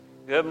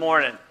Good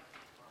morning.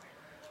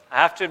 I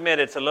have to admit,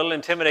 it's a little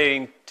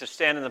intimidating to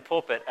stand in the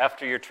pulpit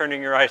after you're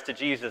turning your eyes to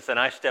Jesus and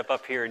I step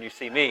up here and you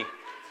see me.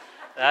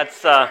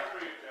 That's, yeah,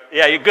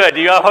 you're good.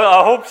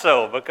 I hope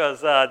so,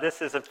 because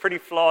this is a pretty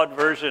flawed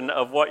version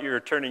of what you're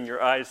turning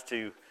your eyes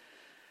to.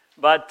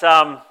 But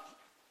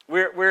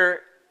we're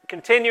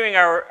continuing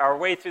our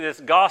way through this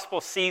gospel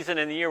season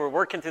in the year. We're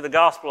working through the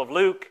Gospel of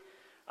Luke,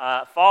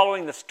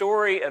 following the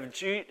story of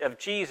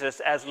Jesus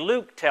as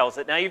Luke tells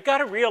it. Now, you've got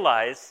to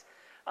realize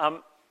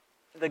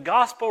the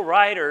gospel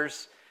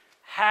writers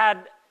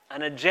had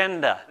an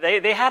agenda.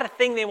 They had a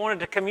thing they wanted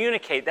to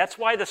communicate. That's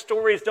why the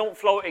stories don't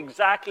flow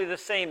exactly the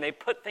same. They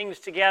put things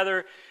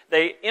together.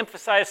 They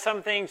emphasized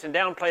some things and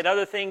downplayed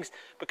other things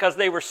because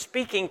they were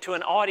speaking to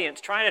an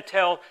audience, trying to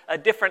tell a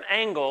different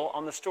angle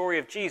on the story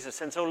of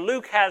Jesus. And so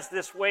Luke has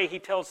this way he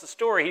tells the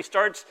story. He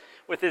starts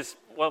with his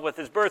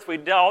birth. We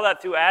did all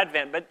that through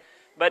Advent,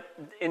 but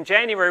in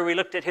January, we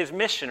looked at his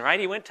mission, right?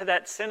 He went to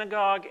that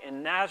synagogue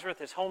in Nazareth,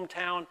 his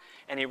hometown,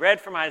 and he read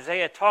from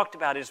Isaiah, talked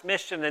about his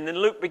mission. And then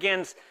Luke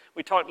begins,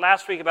 we talked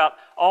last week about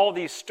all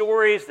these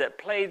stories that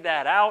played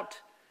that out,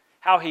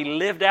 how he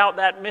lived out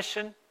that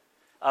mission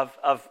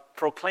of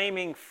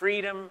proclaiming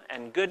freedom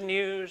and good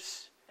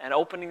news and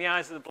opening the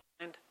eyes of the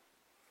blind.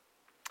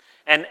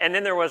 And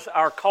then there was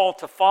our call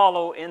to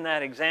follow in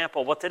that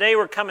example. Well, today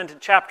we're coming to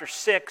chapter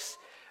 6,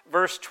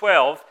 verse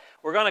 12.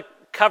 We're going to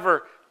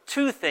cover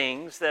two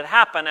things that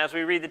happen as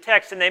we read the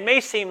text, and they may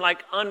seem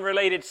like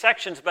unrelated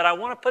sections, but I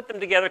want to put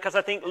them together because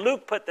I think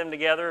Luke put them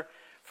together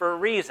for a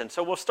reason.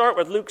 So we'll start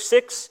with Luke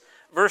 6,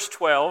 verse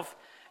 12,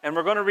 and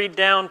we're going to read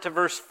down to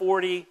verse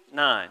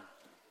 49.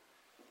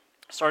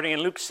 Starting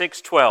in Luke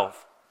 6:12.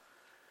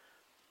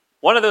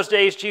 One of those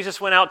days, Jesus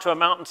went out to a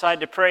mountainside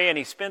to pray, and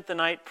he spent the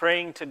night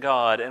praying to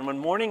God. And when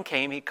morning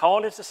came, he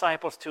called his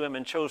disciples to him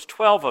and chose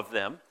 12 of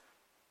them,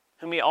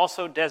 whom he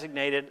also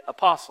designated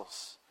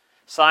apostles.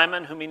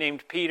 Simon, whom he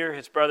named Peter,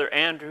 his brother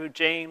Andrew,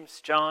 James,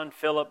 John,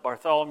 Philip,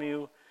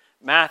 Bartholomew,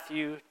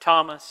 Matthew,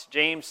 Thomas,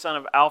 James, son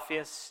of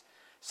Alphaeus,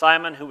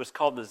 Simon, who was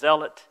called the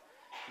Zealot,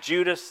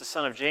 Judas, the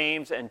son of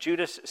James, and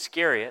Judas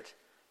Iscariot,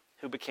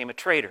 who became a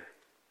traitor.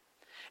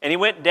 And he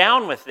went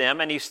down with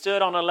them, and he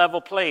stood on a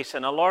level place,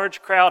 and a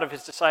large crowd of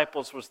his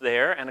disciples was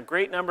there, and a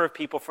great number of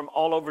people from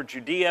all over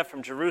Judea,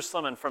 from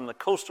Jerusalem, and from the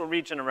coastal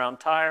region around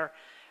Tyre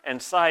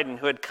and Sidon,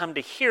 who had come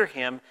to hear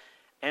him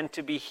and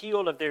to be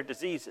healed of their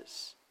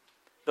diseases.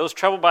 Those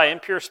troubled by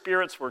impure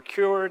spirits were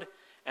cured,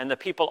 and the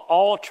people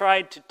all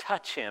tried to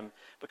touch him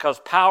because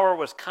power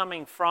was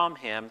coming from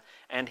him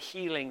and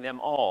healing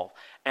them all.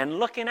 And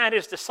looking at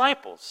his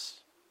disciples,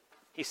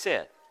 he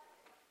said,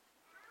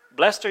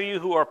 "Blessed are you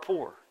who are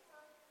poor,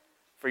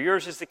 for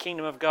yours is the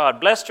kingdom of God.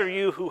 Blessed are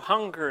you who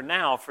hunger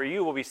now, for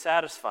you will be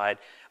satisfied.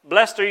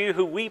 Blessed are you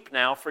who weep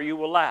now, for you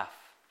will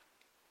laugh.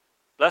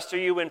 Blessed are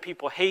you when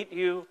people hate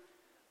you,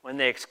 when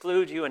they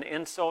exclude you and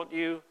insult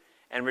you,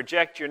 and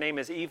reject your name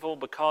as evil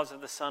because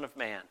of the Son of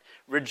Man.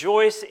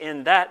 Rejoice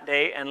in that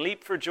day and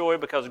leap for joy,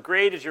 because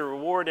great is your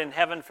reward in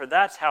heaven, for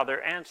that's how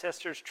their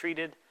ancestors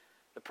treated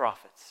the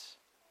prophets.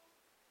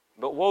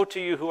 But woe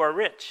to you who are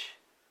rich,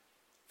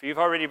 for you've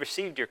already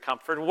received your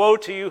comfort. Woe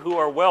to you who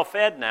are well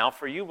fed now,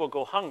 for you will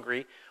go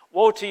hungry.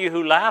 Woe to you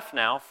who laugh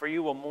now, for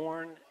you will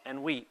mourn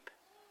and weep.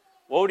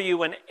 Woe to you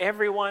when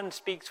everyone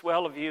speaks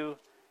well of you,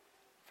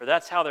 for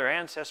that's how their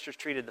ancestors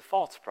treated the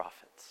false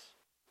prophets.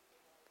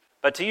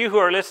 But to you who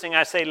are listening,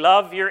 I say,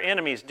 love your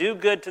enemies. Do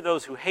good to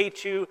those who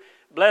hate you.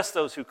 Bless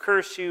those who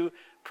curse you.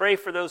 Pray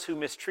for those who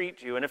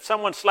mistreat you. And if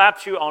someone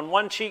slaps you on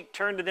one cheek,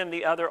 turn to them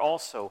the other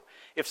also.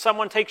 If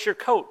someone takes your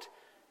coat,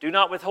 do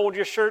not withhold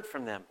your shirt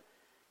from them.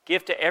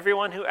 Give to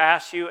everyone who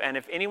asks you, and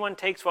if anyone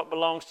takes what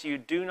belongs to you,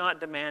 do not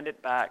demand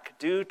it back.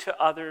 Do to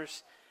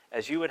others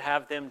as you would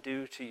have them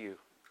do to you.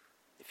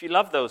 If you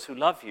love those who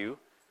love you,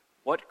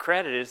 what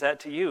credit is that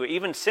to you?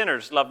 Even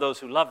sinners love those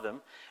who love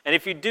them. And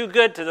if you do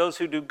good to those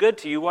who do good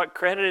to you, what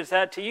credit is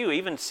that to you?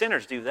 Even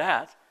sinners do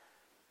that.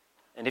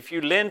 And if you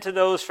lend to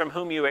those from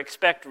whom you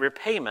expect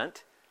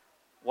repayment,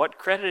 what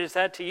credit is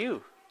that to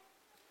you?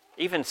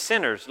 Even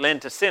sinners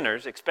lend to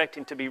sinners,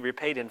 expecting to be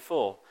repaid in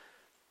full.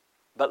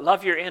 But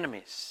love your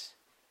enemies.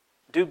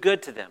 Do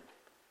good to them.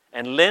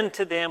 And lend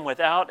to them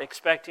without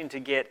expecting to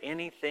get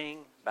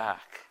anything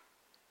back.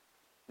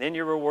 Then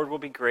your reward will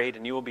be great,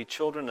 and you will be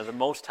children of the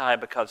Most High,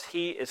 because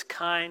he is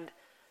kind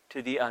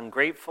to the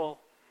ungrateful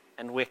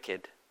and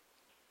wicked.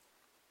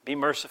 Be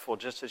merciful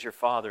just as your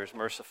Father is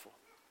merciful.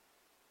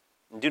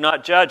 And do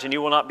not judge, and you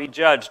will not be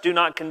judged. Do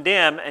not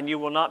condemn, and you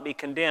will not be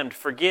condemned.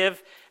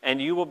 Forgive, and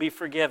you will be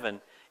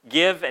forgiven.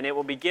 Give, and it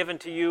will be given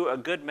to you, a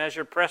good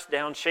measure, pressed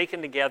down,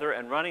 shaken together,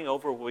 and running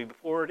over will be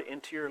poured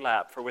into your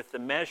lap. For with the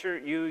measure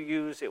you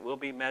use, it will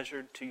be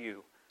measured to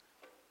you."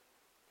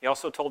 He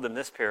also told them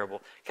this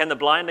parable. Can the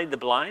blind lead the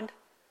blind?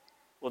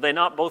 Will they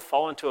not both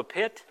fall into a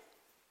pit?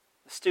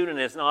 The student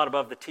is not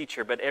above the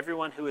teacher, but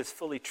everyone who is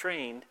fully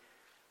trained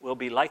will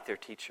be like their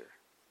teacher.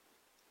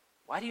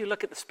 Why do you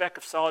look at the speck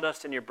of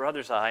sawdust in your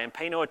brother's eye and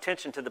pay no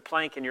attention to the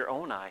plank in your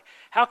own eye?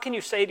 How can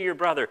you say to your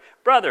brother,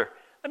 "Brother,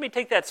 let me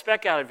take that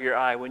speck out of your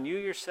eye," when you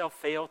yourself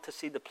fail to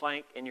see the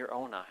plank in your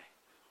own eye?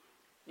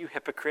 You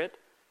hypocrite.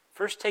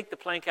 First take the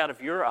plank out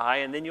of your eye,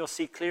 and then you'll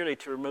see clearly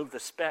to remove the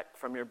speck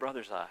from your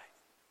brother's eye.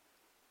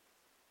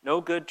 No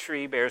good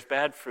tree bears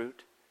bad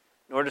fruit,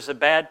 nor does a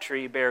bad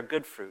tree bear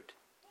good fruit.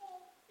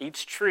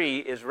 Each tree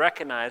is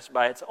recognized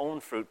by its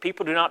own fruit.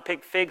 People do not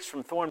pick figs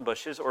from thorn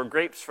bushes or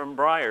grapes from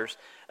briars.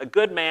 A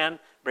good man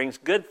brings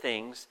good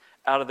things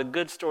out of the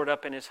good stored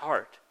up in his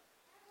heart.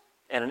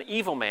 And an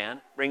evil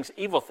man brings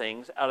evil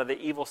things out of the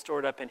evil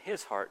stored up in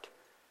his heart.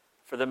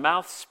 For the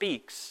mouth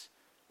speaks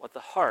what the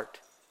heart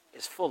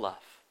is full of.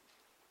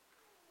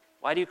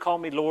 Why do you call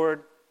me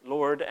Lord,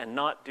 Lord, and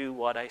not do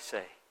what I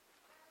say?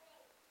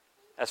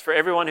 As for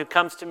everyone who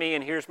comes to me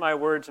and hears my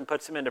words and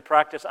puts them into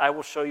practice, I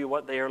will show you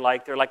what they are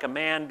like. They're like a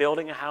man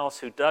building a house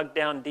who dug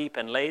down deep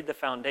and laid the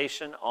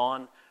foundation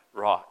on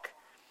rock.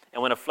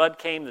 And when a flood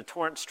came, the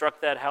torrent struck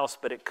that house,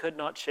 but it could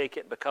not shake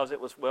it because it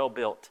was well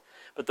built.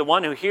 But the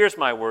one who hears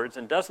my words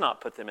and does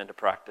not put them into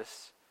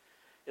practice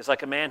is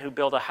like a man who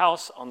built a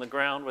house on the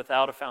ground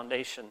without a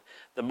foundation.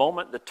 The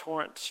moment the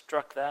torrent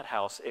struck that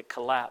house, it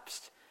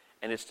collapsed,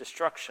 and its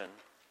destruction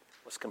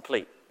was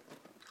complete.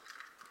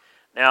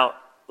 Now,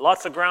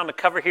 lots of ground to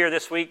cover here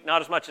this week,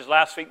 not as much as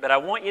last week, but I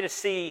want you to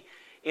see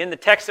in the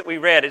text that we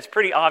read, it's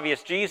pretty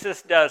obvious.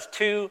 Jesus does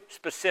two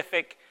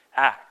specific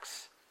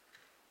acts.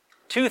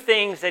 Two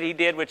things that he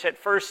did, which at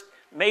first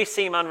may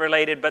seem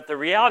unrelated, but the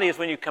reality is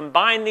when you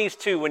combine these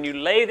two, when you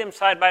lay them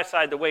side by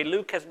side the way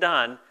Luke has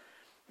done,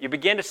 you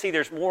begin to see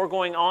there's more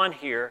going on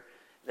here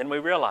than we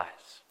realize.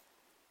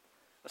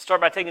 Let's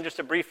start by taking just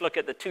a brief look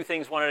at the two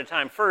things one at a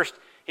time. First,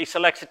 he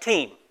selects a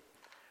team,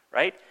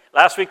 right?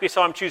 Last week we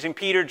saw him choosing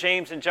Peter,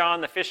 James, and John,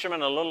 the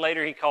fishermen. A little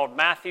later he called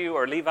Matthew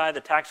or Levi,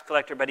 the tax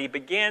collector. But he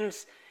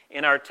begins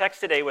in our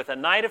text today with a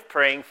night of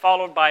praying,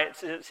 followed by,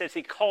 it says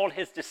he called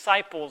his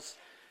disciples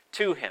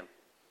to him.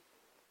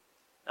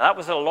 Now, that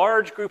was a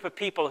large group of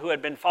people who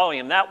had been following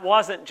him. That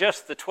wasn't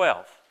just the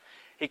 12.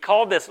 He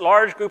called this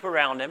large group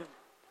around him.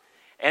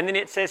 And then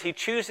it says he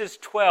chooses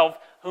 12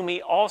 whom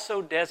he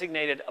also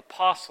designated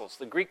apostles.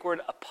 The Greek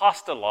word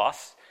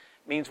apostolos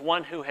means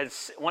one who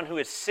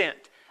is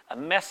sent, a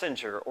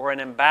messenger or an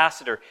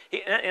ambassador.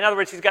 In other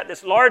words, he's got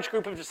this large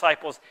group of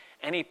disciples,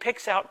 and he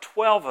picks out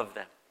 12 of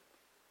them.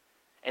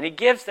 And he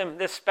gives them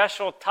this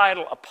special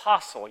title,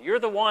 apostle. You're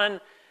the one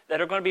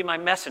that are going to be my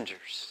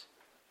messengers.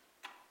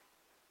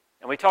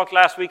 And we talked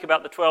last week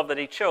about the 12 that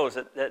he chose,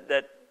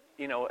 that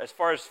you know, as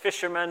far as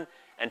fishermen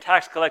and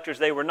tax collectors,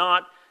 they were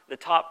not the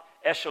top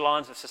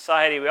echelons of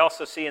society. We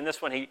also see in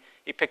this one he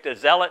picked a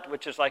zealot,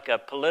 which is like a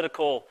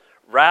political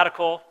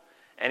radical,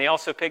 and he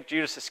also picked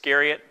Judas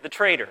Iscariot, the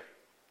traitor,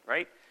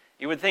 right?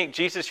 You would think,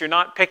 Jesus, you're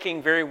not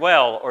picking very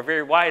well or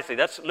very wisely.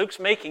 Luke's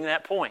making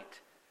that point.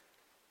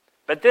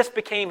 But this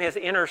became his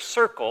inner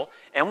circle,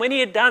 and when he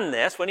had done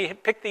this, when he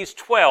had picked these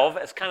 12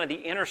 as kind of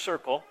the inner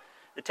circle,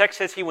 the text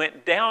says he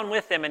went down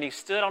with them and he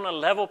stood on a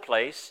level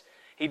place.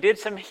 He did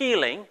some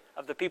healing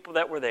of the people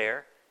that were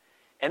there.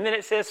 And then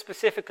it says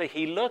specifically,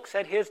 he looks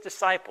at his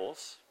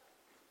disciples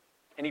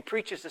and he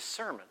preaches a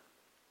sermon.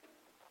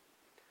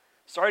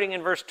 Starting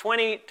in verse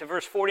 20 to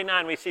verse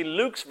 49, we see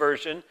Luke's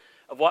version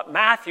of what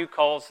Matthew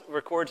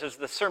records as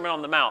the Sermon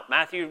on the Mount.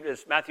 Matthew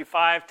is Matthew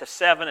 5 to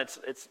 7.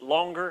 It's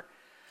longer.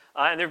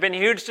 And there have been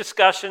huge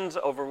discussions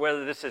over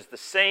whether this is the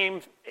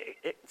same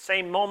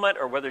moment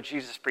or whether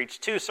Jesus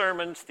preached two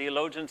sermons.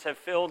 Theologians have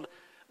filled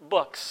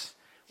books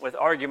with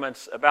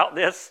arguments about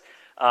this.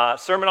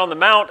 Sermon on the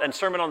Mount and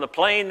Sermon on the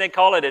Plain, they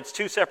call it. It's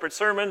two separate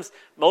sermons.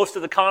 Most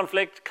of the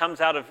conflict comes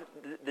out of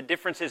the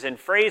differences in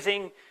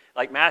phrasing.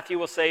 Like Matthew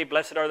will say,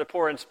 blessed are the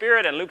poor in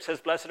spirit, and Luke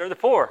says, blessed are the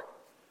poor,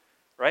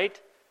 right?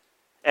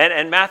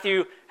 And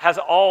Matthew has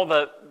all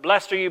the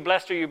blessed are you,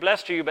 blessed are you,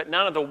 blessed are you, but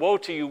none of the woe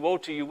to you, woe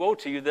to you, woe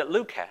to you that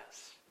Luke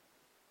has.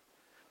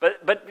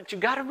 But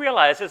you've got to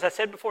realize, as I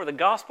said before, the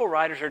gospel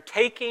writers are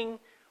taking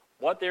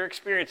what they're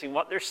experiencing,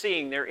 what they're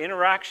seeing, their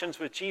interactions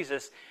with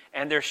Jesus,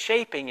 and they're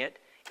shaping it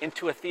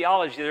into a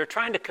theology. They're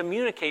trying to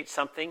communicate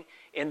something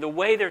in the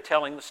way they're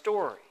telling the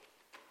story.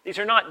 These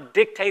are not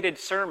dictated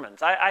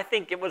sermons. I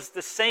think it was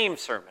the same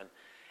sermon.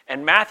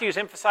 And Matthew's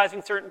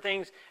emphasizing certain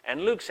things,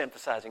 and Luke's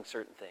emphasizing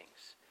certain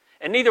things.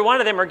 And neither one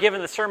of them are given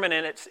the sermon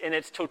in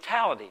its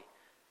totality.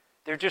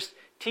 They're just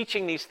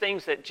teaching these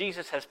things that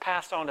Jesus has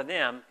passed on to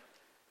them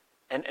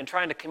and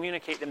trying to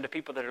communicate them to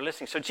people that are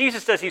listening. So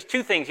Jesus does these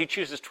two things. He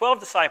chooses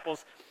 12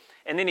 disciples,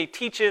 and then he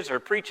teaches or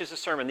preaches a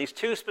sermon, these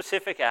two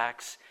specific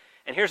acts.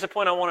 And here's the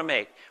point I want to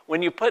make.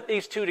 When you put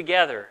these two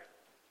together,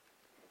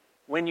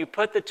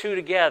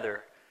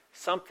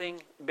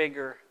 something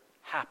bigger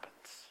happens.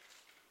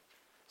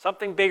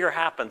 Something bigger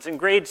happens. In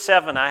grade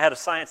 7, I had a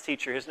science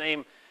teacher. His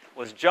name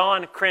was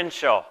John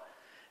Crenshaw.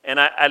 And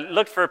I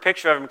looked for a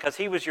picture of him because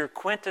he was your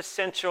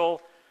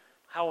quintessential,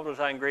 how old was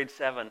I in grade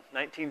 7?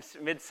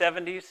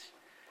 Mid-70s?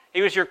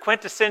 He was your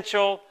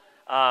quintessential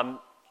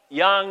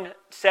young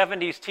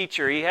 70s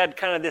teacher. He had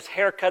kind of this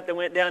haircut that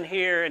went down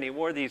here, and he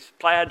wore these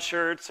plaid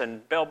shirts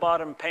and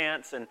bell-bottom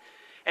pants,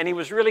 and he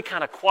was really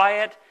kind of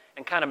quiet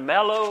and kind of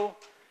mellow.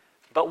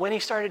 But when he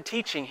started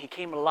teaching, he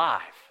came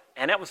alive.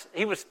 And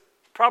he was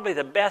probably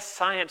the best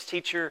science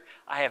teacher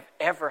I have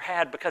ever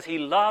had because he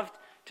loved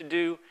to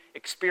do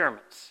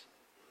experiments.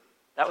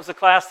 That was the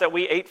class that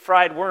we ate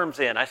fried worms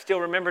in. I still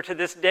remember to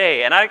this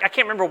day. And I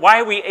can't remember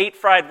why we ate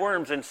fried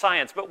worms in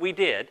science, but we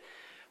did.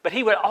 But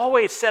he would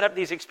always set up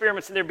these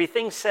experiments, and there'd be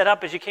things set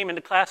up as you came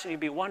into class, and you'd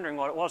be wondering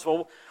what it was.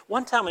 Well,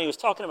 one time when he was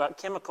talking about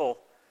chemical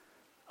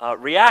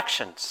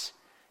reactions,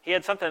 he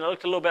had something that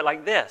looked a little bit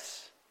like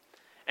this.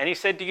 And he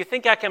said, do you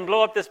think I can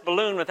blow up this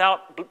balloon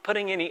without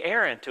putting any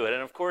air into it?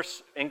 And of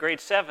course, in grade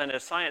 7,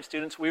 as science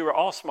students, we were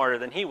all smarter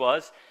than he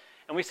was.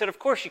 And we said, of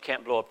course you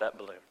can't blow up that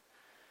balloon.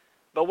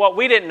 But what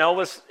we didn't know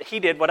was he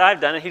did what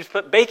I've done, and he just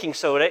put baking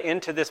soda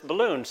into this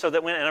balloon so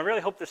that when, and I really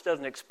hope this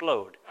doesn't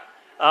explode.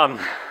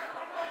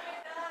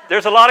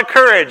 There's a lot of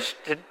courage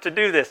to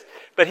do this.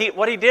 But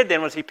what he did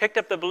then was he picked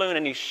up the balloon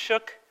and he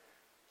shook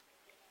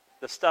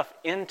the stuff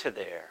into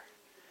there.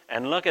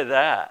 And look at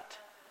that.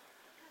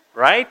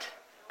 Right?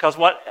 Because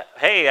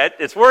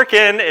it's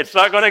working. It's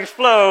not going to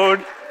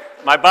explode.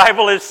 My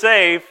Bible is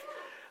safe.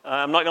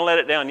 I'm not going to let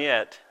it down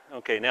yet.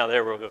 Okay, now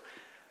there we'll go.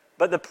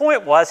 But the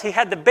point was he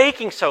had the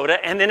baking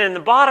soda, and then in the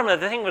bottom of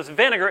the thing was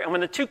vinegar, and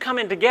when the two come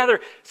in together,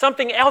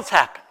 something else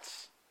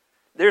happens.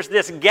 There's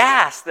this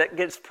gas that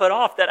gets put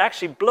off that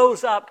actually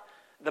blows up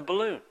the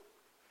balloon.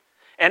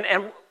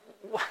 And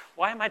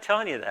why am I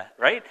telling you that,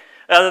 right?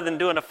 Other than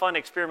doing a fun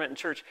experiment in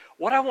church,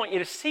 what I want you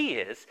to see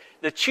is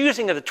the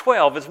choosing of the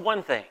 12 is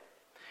one thing,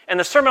 and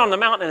the Sermon on the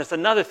Mountain is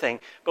another thing,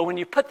 but when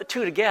you put the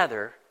two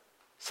together,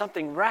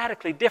 something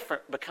radically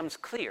different becomes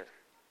clear.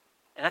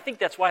 And I think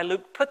that's why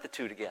Luke put the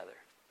two together.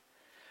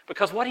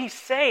 Because what he's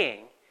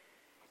saying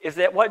is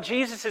that what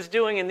Jesus is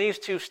doing in these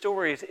two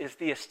stories is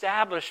the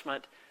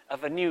establishment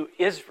of a new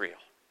Israel.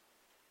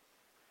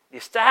 The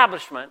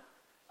establishment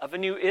of a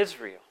new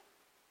Israel.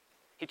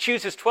 He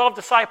chooses 12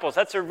 disciples.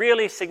 That's a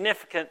really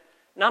significant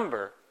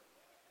number.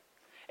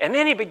 And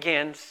then he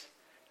begins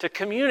to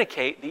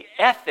communicate the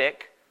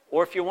ethic,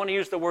 or if you want to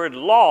use the word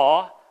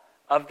law,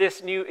 of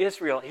this new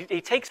Israel.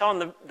 He takes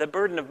on the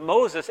burden of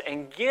Moses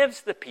and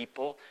gives the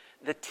people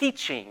the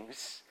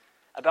teachings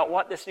about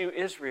what this new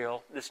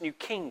Israel, this new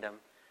kingdom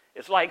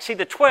is like. See,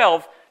 the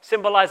 12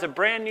 symbolize a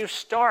brand new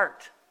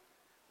start.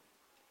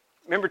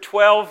 Remember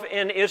 12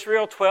 in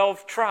Israel,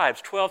 12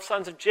 tribes, 12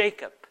 sons of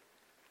Jacob.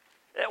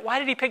 Why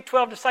did he pick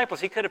 12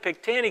 disciples? He could have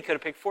picked 10, he could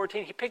have picked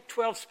 14. He picked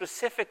 12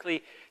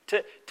 specifically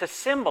to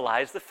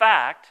symbolize the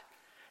fact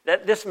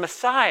that this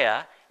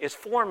Messiah is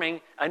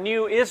forming a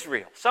new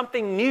Israel.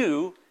 Something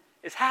new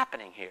is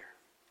happening here.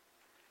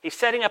 He's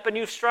setting up a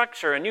new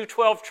structure, a new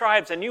 12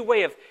 tribes, a new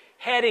way of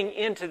heading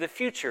into the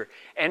future.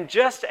 And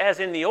just as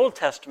in the Old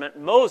Testament,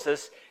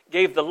 Moses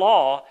gave the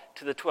law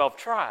to the 12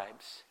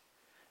 tribes,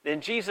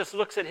 then Jesus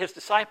looks at his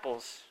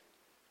disciples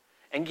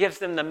and gives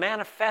them the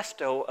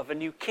manifesto of a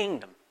new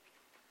kingdom.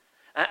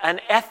 An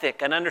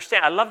ethic, an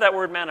understanding. I love that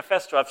word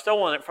manifesto. I've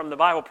stolen it from the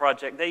Bible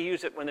Project. They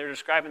use it when they're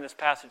describing this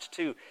passage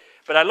too.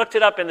 But I looked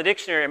it up in the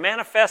dictionary. A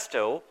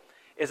manifesto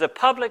is a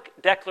public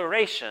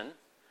declaration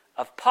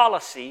of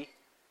policy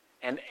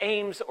and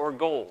aims or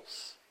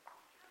goals.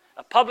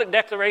 A public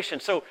declaration.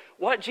 So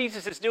what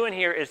Jesus is doing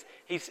here is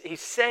he's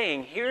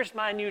saying, here's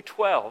my new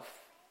 12.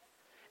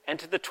 And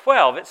to the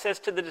 12, it says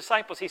to the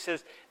disciples, he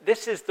says,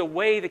 this is the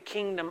way the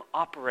kingdom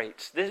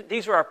operates.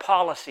 These are our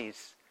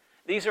policies.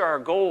 These are our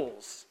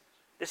goals.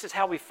 This is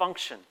how we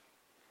function.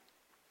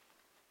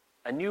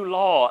 A new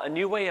law, a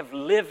new way of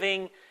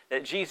living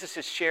that Jesus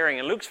is sharing.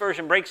 And Luke's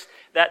version breaks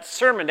that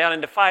sermon down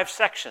into 5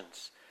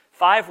 sections.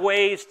 5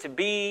 ways to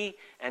be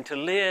and to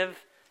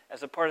live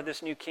as a part of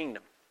this new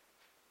kingdom.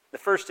 The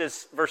first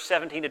is verse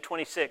 17 to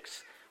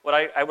 26, what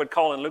I would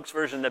call in Luke's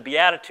version the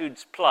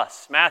Beatitudes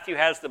plus. Matthew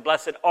has the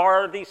blessed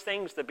are these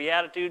things, the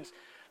Beatitudes.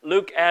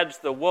 Luke adds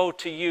the woe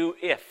to you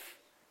if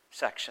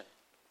section.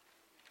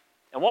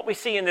 And what we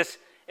see in this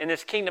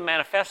Kingdom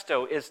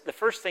Manifesto is the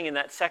first thing in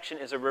that section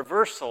is a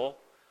reversal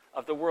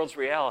of the world's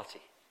reality.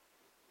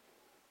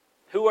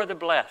 Who are the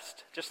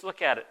blessed? Just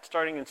look at it,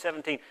 starting in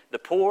 17. The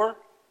poor,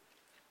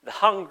 the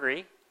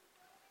hungry,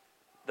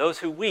 those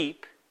who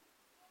weep,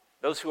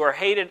 those who are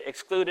hated,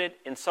 excluded,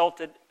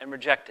 insulted, and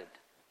rejected.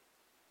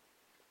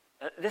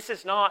 This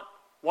is not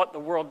what the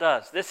world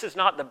does. This is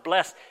not the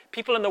blessed.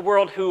 People in the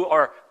world who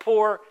are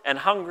poor and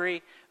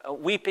hungry,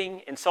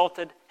 weeping,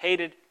 insulted,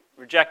 hated,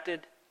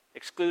 rejected,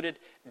 excluded,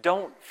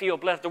 don't feel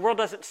blessed. The world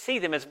doesn't see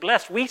them as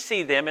blessed. We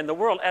see them in the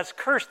world as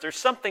cursed. There's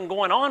something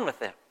going on with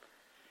them.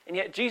 And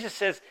yet Jesus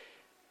says,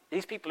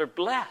 these people are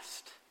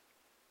blessed.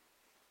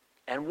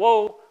 And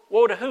woe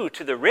to who?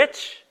 To the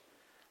rich,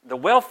 the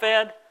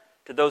well-fed,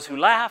 to those who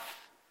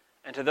laugh,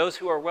 and to those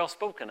who are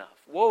well-spoken of.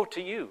 Woe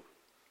to you.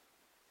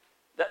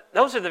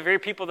 Those are the very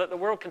people that the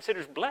world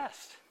considers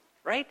blessed,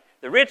 right?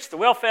 The rich, the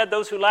well-fed,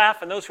 those who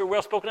laugh, and those who are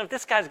well-spoken of.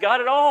 This guy's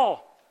got it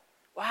all.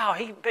 Wow,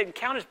 he can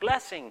count his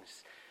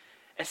blessings.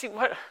 And see,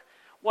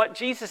 what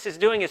Jesus is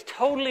doing is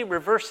totally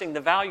reversing the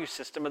value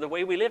system of the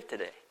way we live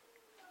today.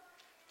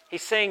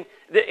 He's saying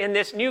that in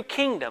this new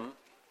kingdom,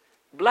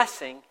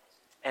 blessing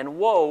and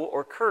woe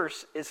or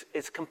curse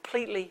is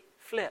completely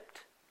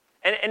flipped.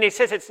 And he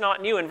says it's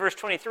not new. In verse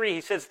 23,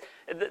 he says,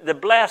 the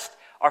blessed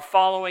are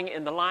following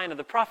in the line of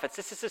the prophets.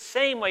 This is the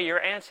same way your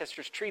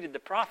ancestors treated the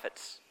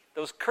prophets.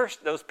 Those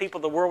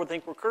people the world would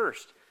think were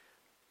cursed.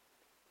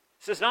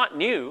 This is not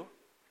new.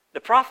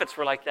 The prophets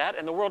were like that,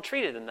 and the world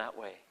treated them that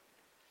way.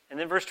 And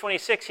then verse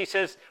 26, he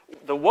says,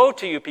 the woe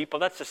to you people,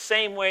 that's the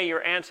same way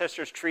your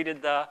ancestors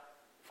treated the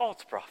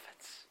false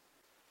prophets.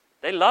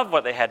 They loved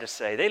what they had to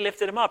say. They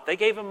lifted them up. They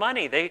gave them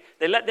money. They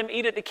let them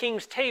eat at the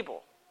king's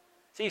table.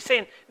 So he's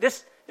saying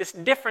this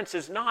difference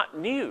is not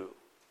new.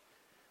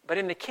 But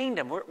in the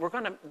kingdom, we're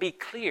going to be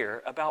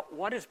clear about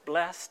what is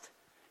blessed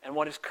and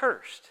what is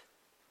cursed.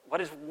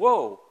 What is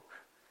woe?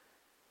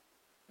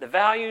 The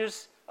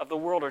values of the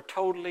world are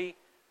totally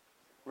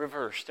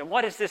reversed. And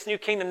what is this new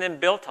kingdom then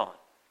built on?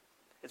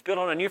 It's built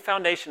on a new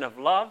foundation of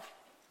love,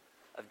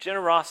 of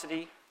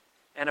generosity,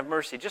 and of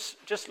mercy.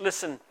 Just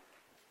listen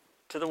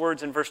to the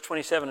words in verse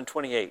 27 and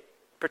 28.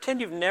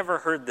 Pretend you've never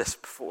heard this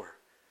before.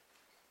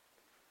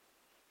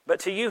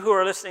 But to you who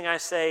are listening, I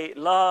say,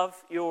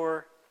 love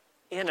your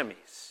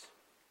enemies.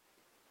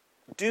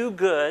 Do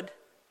good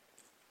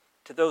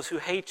to those who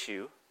hate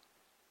you.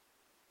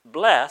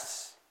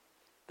 Bless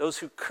those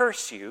who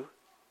curse you.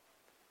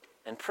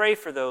 And pray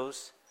for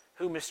those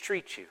who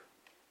mistreat you.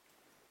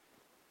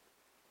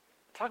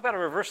 Talk about a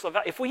reversal of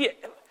value.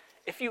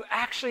 If you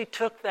actually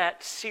took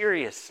that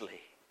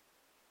seriously,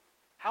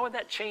 how would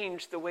that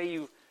change the way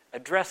you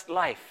addressed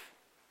life?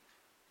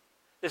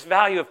 This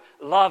value of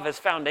love is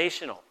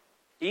foundational,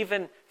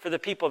 even for the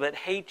people that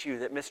hate you,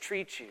 that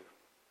mistreat you.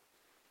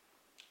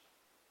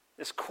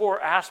 This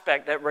core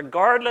aspect that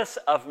regardless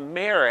of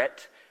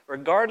merit,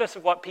 regardless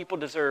of what people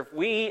deserve,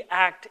 we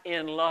act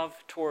in love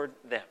toward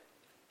them.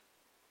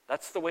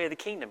 That's the way of the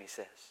kingdom, he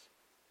says.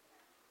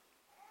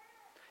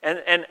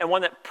 And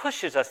one that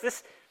pushes us.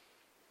 This,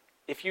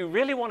 if you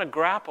really want to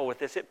grapple with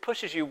this, it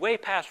pushes you way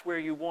past where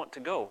you want to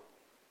go.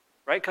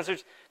 Right?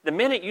 Because the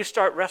minute you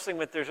start wrestling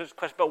with, there's this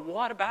question, but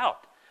what about?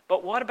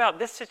 But what about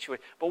this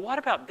situation? But what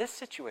about this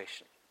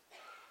situation?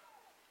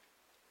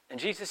 And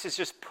Jesus is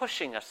just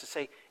pushing us to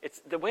say,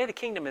 the way of the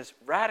kingdom is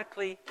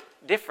radically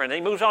different.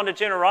 And he moves on to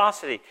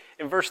generosity.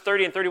 In verse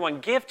 30 and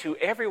 31, give to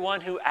everyone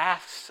who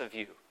asks of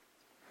you.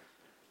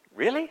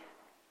 Really?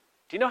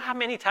 Do you know how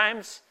many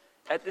times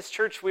at this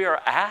church we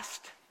are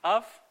asked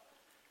of?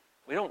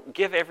 We don't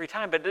give every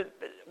time, but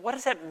what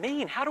does that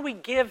mean? How do we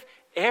give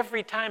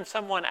every time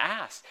someone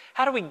asks?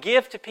 How do we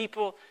give to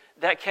people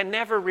that can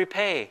never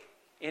repay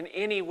in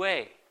any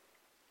way?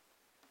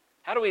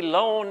 How do we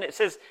loan? It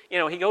says,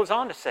 he goes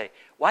on to say,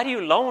 why do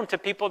you loan to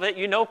people that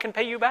you know can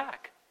pay you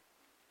back?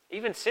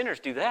 Even sinners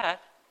do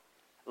that.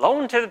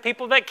 Loan to the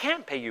people that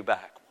can't pay you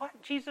back. What?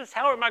 Jesus,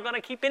 how am I going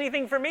to keep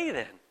anything for me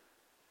then?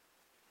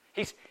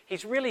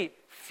 He's really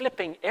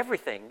flipping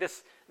everything.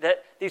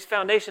 These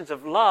foundations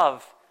of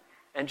love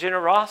and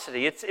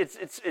generosity.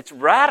 It's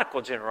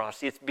radical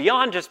generosity. It's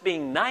beyond just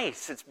being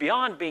nice. It's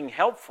beyond being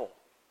helpful.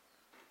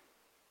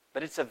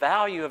 But it's a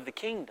value of the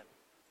kingdom.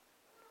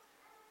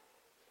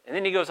 And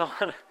then he goes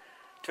on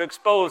to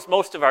expose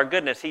most of our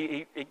goodness.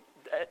 He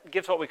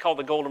gives what we call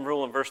the golden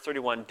rule in verse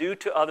 31. Do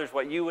to others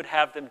what you would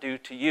have them do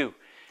to you.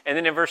 And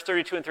then in verse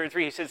 32 and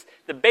 33, he says,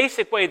 the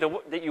basic way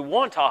that you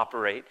want to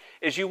operate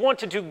is you want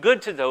to do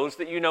good to those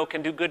that you know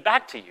can do good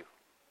back to you.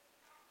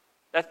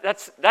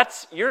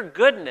 That's your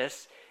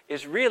goodness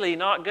is really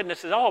not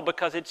goodness at all,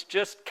 because it's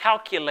just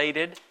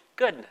calculated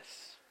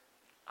goodness.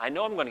 I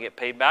know I'm going to get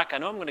paid back. I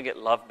know I'm going to get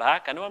love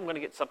back. I know I'm going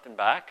to get something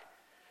back.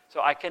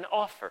 So I can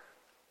offer.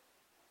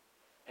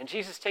 And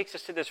Jesus takes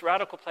us to this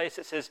radical place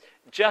that says,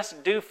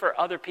 just do for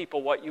other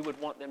people what you would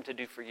want them to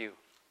do for you,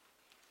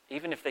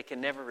 even if they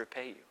can never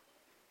repay you.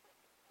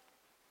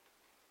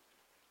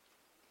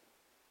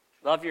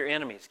 Love your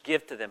enemies.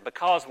 Give to them.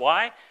 Because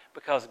why?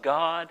 Because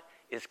God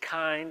is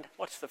kind.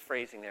 What's the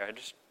phrasing there?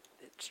 It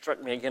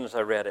struck me again as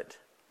I read it.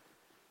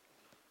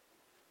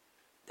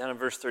 Down in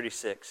verse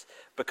 36.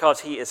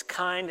 Because he is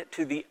kind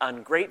to the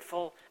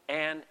ungrateful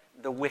and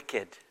the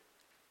wicked.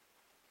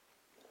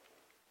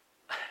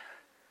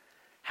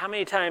 How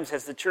many times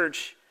has the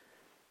church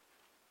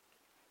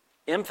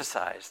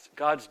emphasized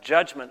God's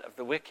judgment of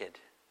the wicked?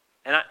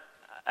 And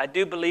I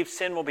do believe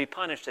sin will be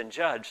punished and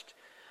judged.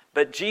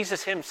 But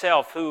Jesus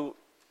himself, who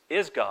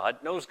is God,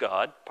 knows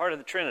God, part of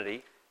the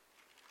Trinity,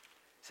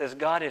 says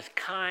God is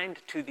kind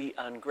to the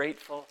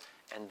ungrateful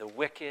and the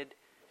wicked.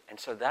 And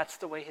so that's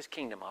the way his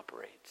kingdom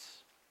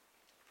operates.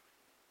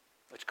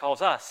 Which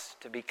calls us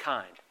to be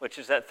kind, which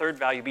is that third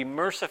value. Be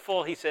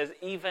merciful, he says,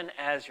 even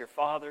as your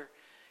Father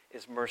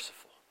is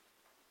merciful.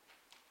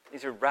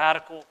 These are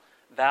radical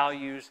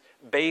values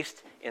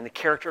based in the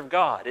character of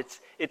God.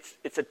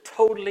 It's a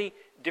totally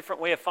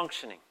different way of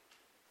functioning.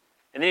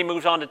 And then he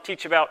moves on to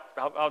teach about,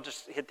 I'll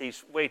just hit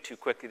these way too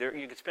quickly.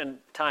 You could spend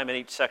time in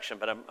each section,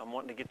 but I'm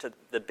wanting to get to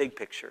the big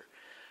picture.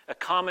 A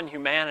common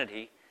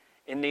humanity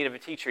in need of a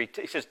teacher.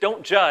 He says,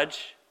 don't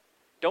judge,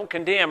 don't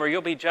condemn, or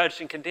you'll be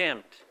judged and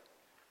condemned.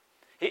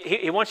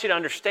 He wants you to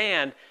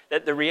understand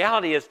that the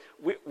reality is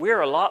we're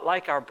a lot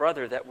like our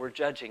brother that we're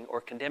judging or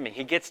condemning.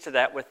 He gets to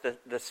that with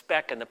the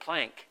speck and the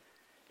plank.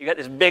 You got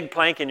this big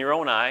plank in your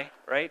own eye,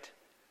 right?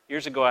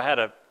 Years ago, I had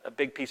a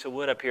big piece of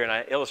wood up here, and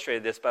I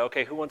illustrated this by,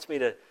 okay, who wants me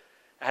to,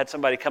 I had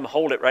somebody come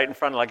hold it right in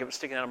front like it was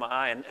sticking out of my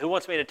eye, and who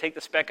wants me to take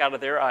the speck out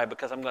of their eye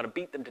because I'm going to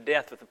beat them to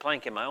death with the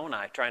plank in my own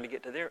eye trying to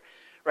get to their,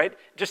 right?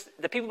 Just,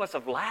 the people must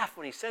have laughed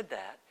when he said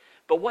that.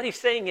 But what he's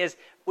saying is,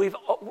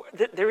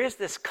 there is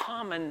this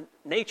common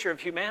nature of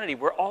humanity.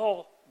 We're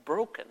all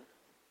broken.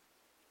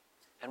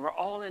 And we're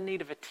all in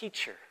need of a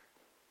teacher.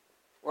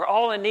 We're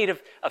all in need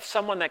of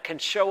someone that can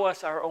show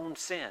us our own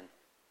sin.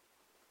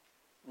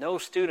 No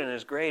student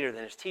is greater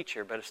than his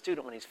teacher, but a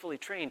student, when he's fully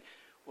trained,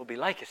 will be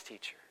like his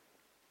teacher.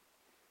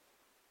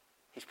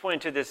 He's pointing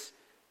to this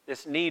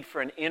need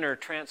for an inner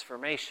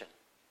transformation.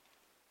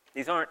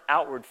 These aren't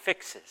outward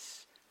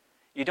fixes.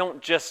 You don't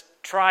just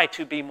try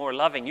to be more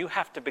loving. You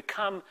have to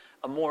become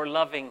a more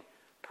loving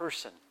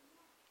person.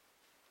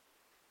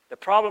 The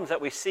problems that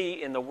we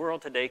see in the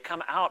world today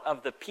come out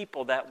of the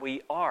people that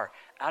we are.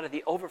 Out of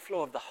the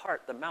overflow of the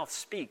heart, the mouth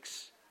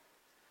speaks.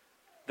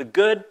 The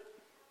good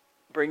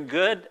bring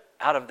good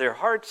out of their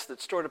hearts,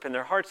 that's stored up in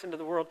their hearts into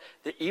the world.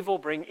 The evil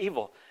bring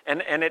evil.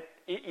 And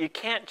you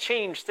can't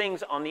change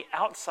things on the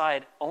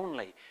outside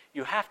only.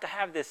 You have to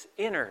have this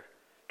inner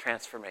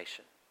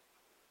transformation.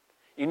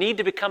 You need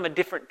to become a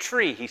different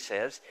tree, he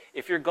says,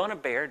 if you're going to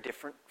bear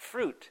different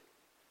fruit.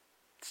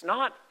 It's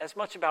not as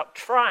much about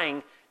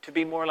trying to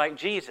be more like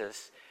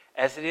Jesus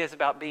as it is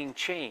about being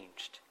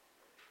changed.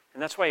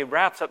 And that's why he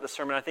wraps up the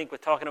sermon, I think,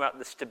 with talking about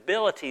the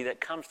stability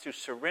that comes through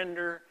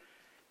surrender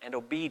and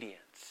obedience.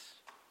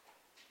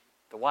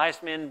 The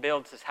wise man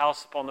builds his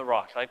house upon the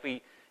rock. Like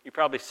you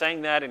probably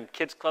sang that in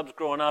kids' clubs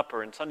growing up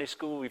or in Sunday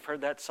school. We've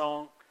heard that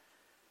song.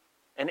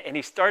 And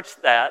he starts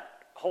that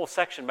whole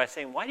section by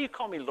saying, why do you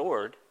call me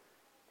Lord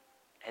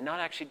and not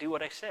actually do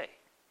what I say?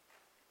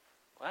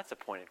 Well, that's a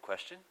pointed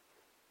question.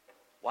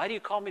 Why do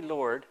you call me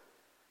Lord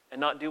and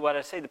not do what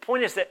I say? The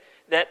point is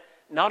that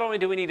not only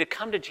do we need to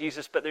come to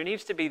Jesus, but there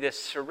needs to be this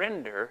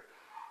surrender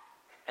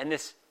and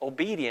this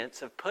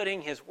obedience of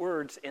putting his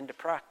words into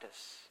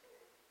practice.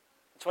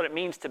 That's what it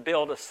means to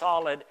build a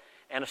solid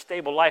and a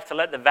stable life, to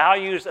let the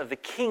values of the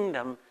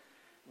kingdom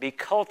be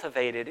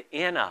cultivated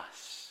in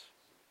us,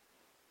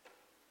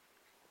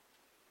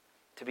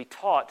 to be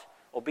taught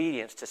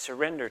obedience, to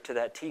surrender to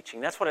that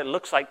teaching. That's what it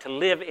looks like to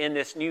live in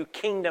this new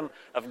kingdom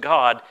of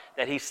God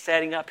that he's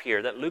setting up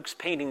here, that Luke's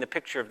painting the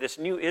picture of this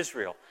new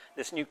Israel,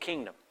 this new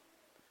kingdom.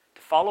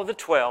 To follow the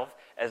 12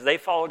 as they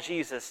follow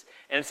Jesus.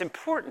 And it's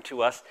important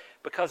to us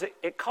because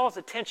it calls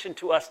attention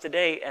to us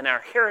today and our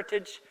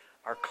heritage,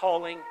 our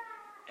calling,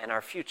 and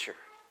our future.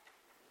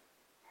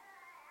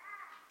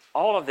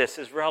 All of this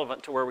is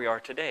relevant to where we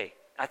are today.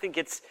 I think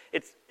it's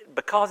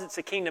because it's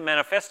a kingdom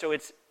manifesto,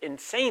 it's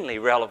insanely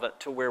relevant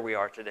to where we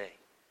are today.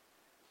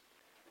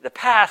 The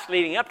past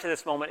leading up to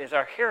this moment is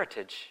our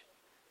heritage.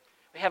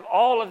 We have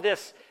all of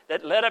this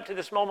that led up to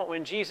this moment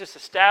when Jesus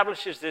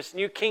establishes this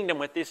new kingdom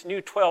with this new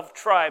 12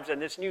 tribes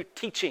and this new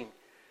teaching.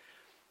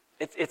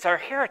 It's our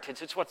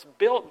heritage. It's what's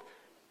built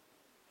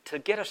to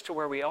get us to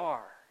where we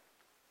are.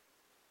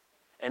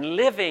 And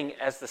living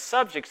as the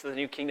subjects of the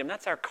new kingdom,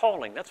 that's our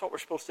calling. That's what we're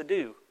supposed to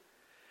do.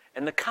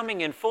 And the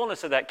coming in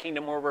fullness of that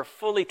kingdom where we're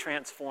fully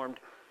transformed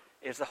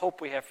is the hope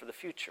we have for the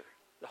future,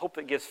 the hope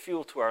that gives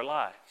fuel to our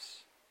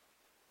lives.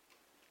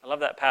 I love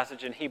that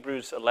passage in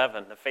Hebrews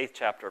 11, the faith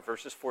chapter,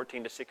 verses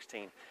 14 to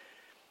 16.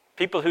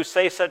 People who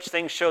say such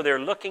things show they're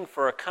looking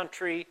for a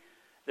country.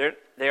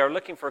 They are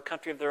looking for a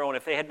country of their own.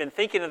 If they had been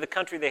thinking of the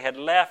country they had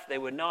left, they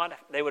would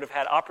have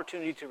had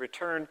opportunity to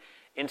return.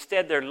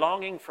 Instead, they're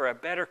longing for a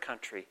better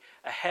country,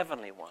 a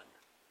heavenly one.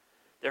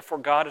 Therefore,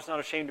 God is not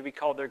ashamed to be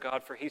called their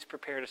God, for he's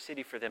prepared a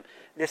city for them.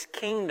 This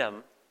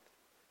kingdom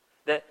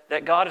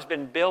that God has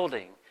been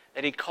building,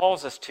 that he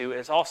calls us to,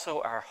 is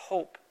also our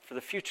hope for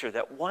the future,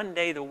 that one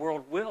day the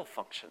world will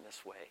function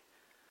this way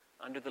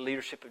under the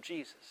leadership of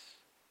Jesus.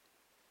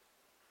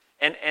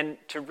 And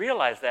to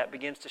realize that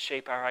begins to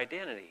shape our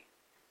identity.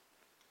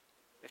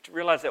 We have to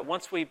realize that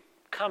once we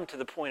come to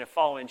the point of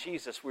following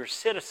Jesus, we're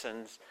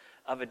citizens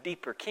of a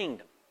deeper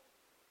kingdom.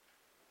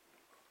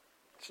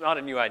 It's not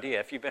a new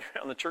idea. If you've been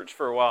around the church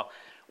for a while,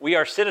 we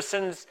are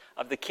citizens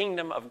of the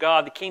kingdom of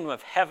God, the kingdom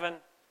of heaven.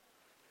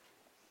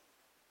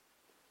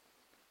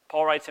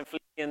 Paul writes in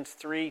Philippians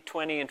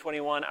 3:20 and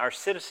 21, our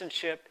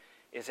citizenship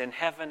is in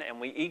heaven, and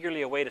we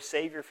eagerly await a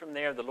Savior from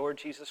there, the Lord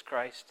Jesus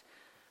Christ,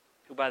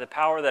 who by the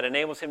power that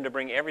enables him to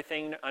bring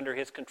everything under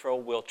his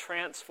control will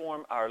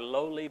transform our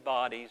lowly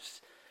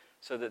bodies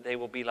so that they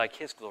will be like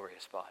his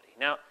glorious body.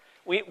 Now,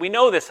 we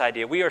know this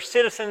idea. We are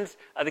citizens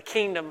of the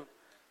kingdom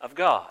of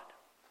God.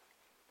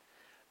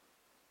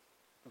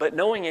 But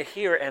knowing it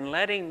here and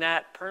letting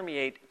that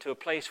permeate to a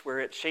place where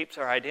it shapes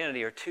our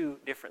identity are two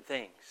different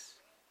things.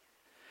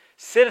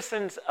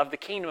 Citizens of the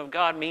kingdom of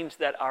God means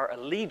that our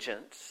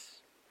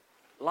allegiance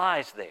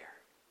lies there.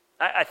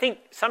 I think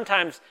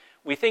sometimes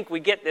we think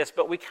we get this,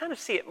 but we kind of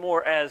see it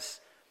more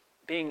as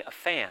being a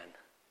fan.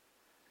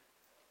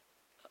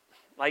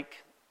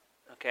 Like,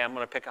 okay, I'm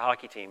going to pick a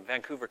hockey team,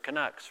 Vancouver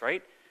Canucks,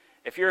 right?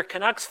 If you're a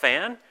Canucks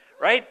fan,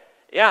 right?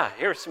 Yeah,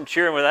 here's some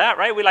cheering with that,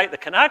 right? We like the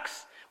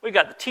Canucks. We've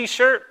got the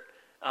T-shirt.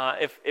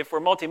 If we're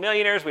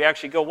multimillionaires, we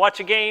actually go watch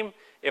a game.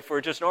 If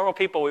we're just normal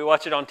people, we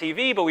watch it on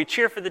TV, but we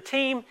cheer for the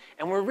team,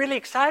 and we're really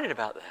excited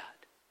about that.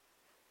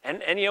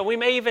 And you know, we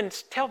may even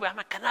tell, I'm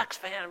a Canucks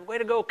fan. Way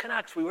to go,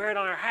 Canucks. We wear it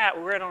on our hat.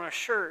 We wear it on our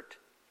shirt.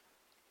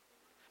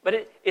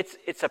 But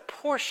it's a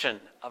portion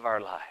of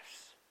our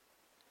lives.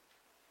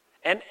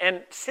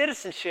 And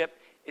citizenship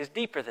is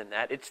deeper than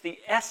that. It's the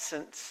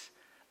essence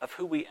of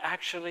who we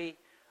actually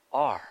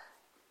are.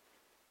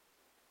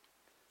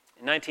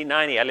 In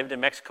 1990, I lived in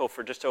Mexico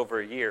for just over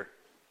a year.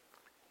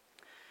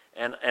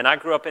 And I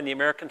grew up in the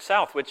American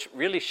South, which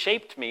really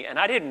shaped me. And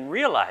I didn't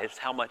realize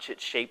how much it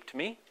shaped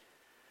me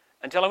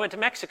until I went to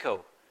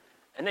Mexico.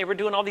 And they were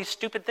doing all these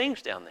stupid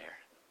things down there.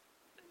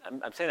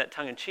 I'm saying that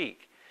tongue in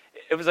cheek.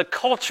 It was a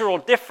cultural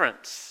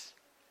difference.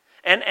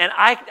 And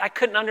I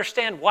couldn't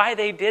understand why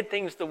they did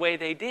things the way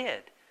they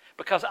did.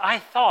 Because I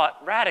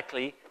thought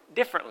radically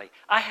differently.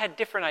 I had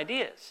different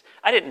ideas.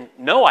 I didn't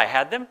know I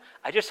had them.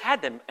 I just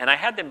had them. And I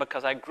had them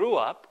because I grew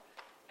up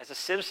as a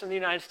citizen of the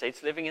United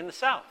States living in the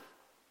South.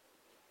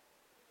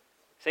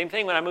 Same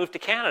thing when I moved to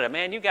Canada.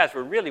 Man, you guys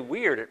were really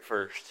weird at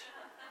first.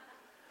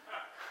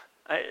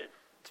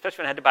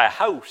 Especially when I had to buy a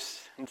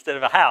house instead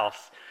of a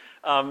house.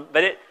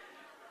 But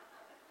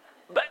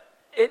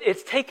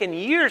it's taken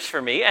years for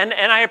me, and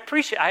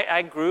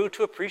I grew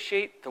to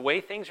appreciate the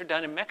way things are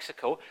done in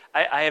Mexico.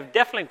 I have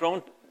definitely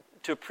grown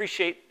to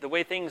appreciate the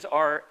way things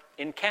are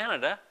in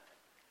Canada.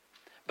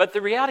 But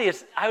the reality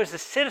is, I was a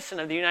citizen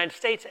of the United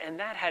States, and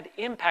that had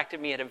impacted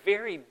me at a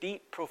very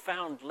deep,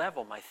 profound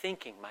level, my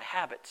thinking, my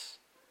habits,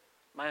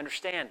 my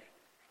understanding.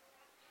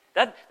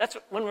 That's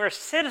when we're a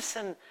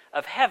citizen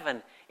of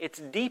heaven, it's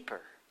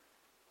deeper.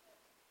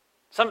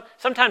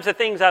 Sometimes the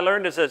things I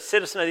learned as a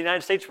citizen of the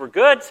United States were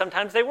good,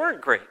 sometimes they weren't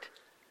great.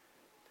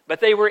 But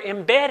they were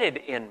embedded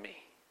in me.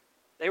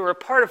 They were a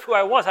part of who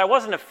I was. I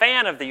wasn't a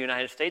fan of the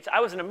United States, I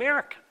was an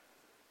American.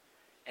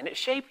 And it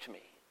shaped me.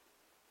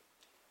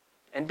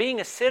 And being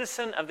a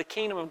citizen of the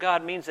kingdom of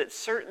God means that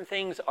certain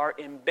things are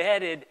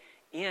embedded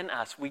in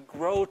us. We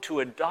grow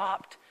to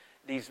adopt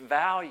these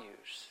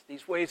values,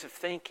 these ways of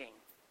thinking.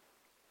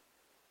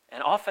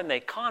 And often they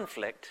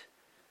conflict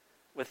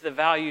with the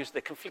values,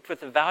 they conflict with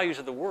the values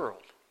of the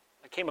world.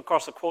 I came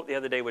across a quote the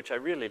other day which I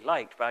really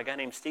liked by a guy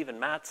named Stephen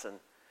Matson.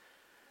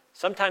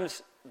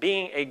 Sometimes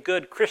being a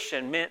good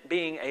Christian meant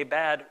being a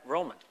bad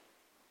Roman.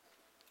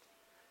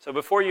 So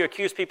before you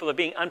accuse people of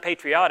being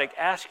unpatriotic,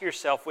 ask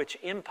yourself which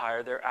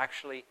empire they're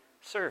actually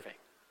serving.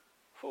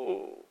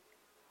 Ooh.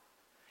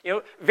 You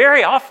know,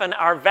 very often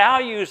our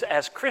values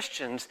as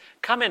Christians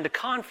come into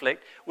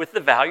conflict with the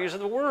values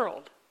of the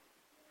world.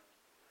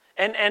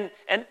 And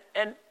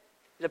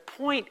the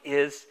point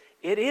is,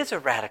 it is a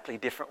radically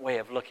different way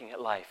of looking at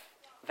life,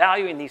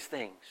 valuing these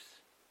things.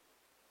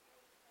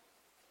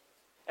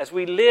 As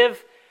we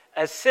live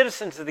as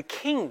citizens of the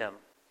kingdom,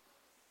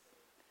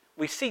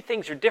 we see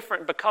things are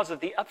different because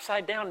of the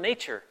upside-down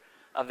nature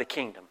of the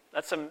kingdom.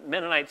 That's some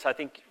Mennonites, I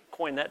think,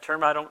 coined that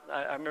term. I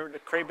remember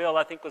Craybill,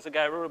 I think, was the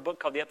guy who wrote a book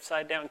called The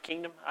Upside-Down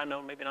Kingdom. I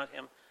know, maybe not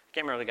him. I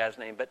can't remember the guy's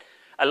name, but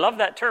I love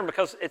that term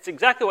because it's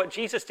exactly what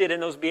Jesus did in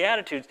those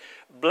Beatitudes.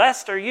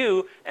 Blessed are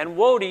you and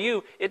woe to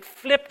you. It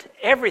flipped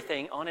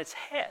everything on its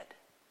head.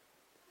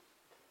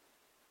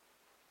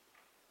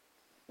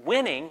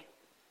 Winning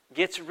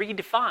gets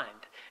redefined,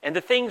 and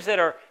the things that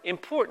are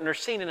important are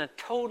seen in a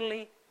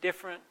totally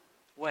different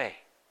way.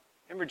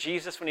 Remember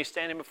Jesus when he's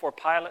standing before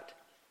Pilate?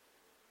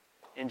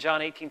 In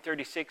John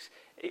 18:36,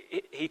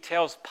 he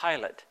tells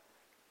Pilate,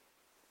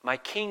 my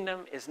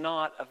kingdom is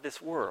not of this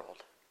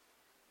world.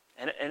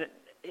 And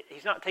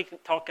he's not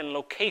talking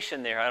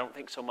location there, I don't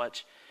think so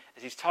much,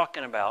 as he's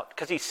talking about,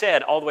 because he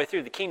said all the way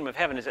through, the kingdom of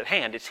heaven is at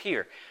hand, it's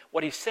here.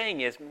 What he's saying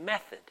is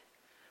method.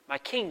 My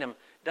kingdom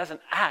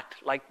doesn't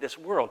act like this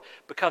world,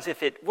 because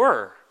if it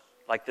were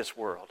like this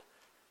world,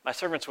 my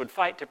servants would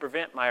fight to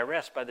prevent my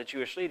arrest by the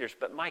Jewish leaders,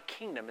 but my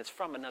kingdom is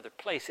from another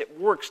place. It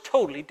works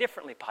totally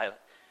differently, Pilate.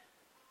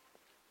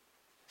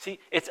 See,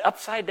 it's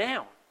upside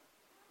down.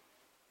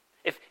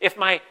 If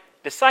my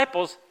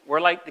disciples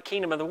were like the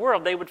kingdom of the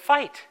world, they would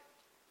fight.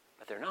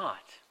 But they're not.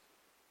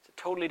 It's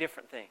a totally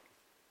different thing.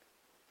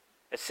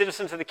 As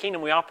citizens of the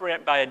kingdom, we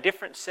operate by a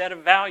different set of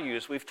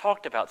values. We've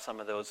talked about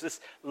some of those. This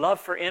love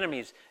for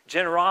enemies,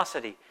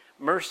 generosity,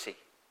 mercy.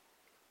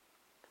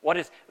 What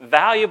is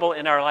valuable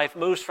in our life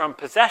moves from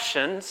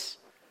possessions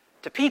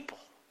to people.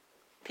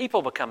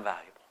 People become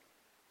valuable.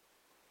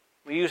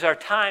 We use our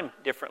time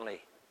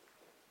differently.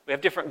 We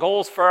have different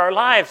goals for our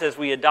lives as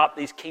we adopt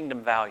these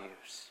kingdom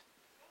values.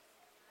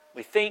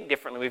 We think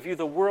differently. We view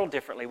the world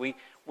differently.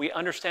 We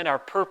understand our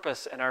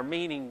purpose and our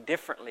meaning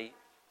differently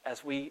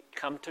as we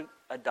come to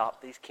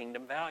adopt these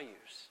kingdom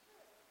values.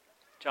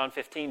 John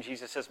 15,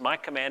 Jesus says, my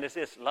command is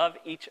this, love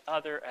each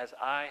other as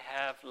I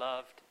have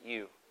loved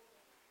you.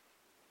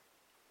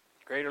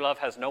 Greater love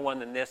has no one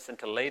than this, than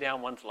to lay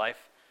down one's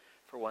life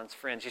for one's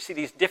friends. You see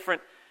these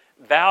different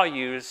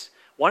values.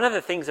 One of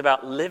the things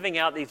about living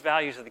out these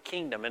values of the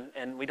kingdom,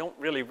 and we don't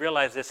really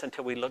realize this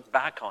until we look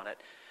back on it,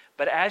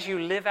 but as you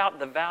live out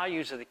the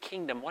values of the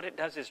kingdom, what it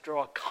does is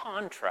draw a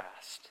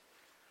contrast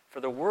for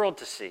the world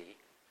to see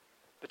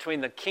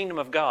between the kingdom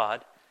of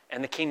God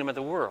and the kingdom of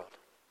the world.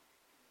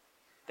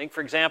 Think,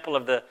 for example,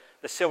 of the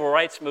civil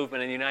rights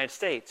movement in the United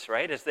States,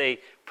 right? As they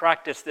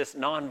practice this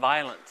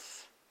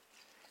nonviolence,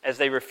 as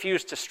they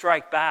refuse to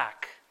strike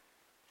back.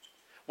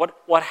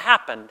 What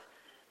happened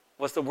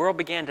was the world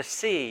began to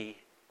see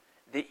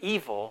the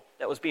evil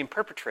that was being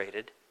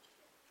perpetrated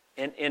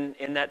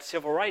in that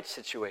civil rights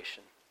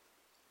situation.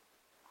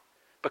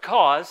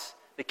 Because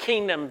the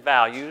kingdom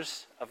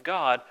values of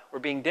God were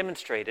being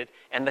demonstrated,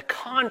 and the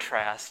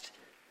contrast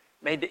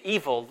made the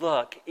evil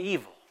look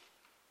evil.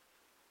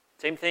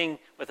 Same thing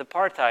with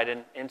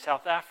apartheid in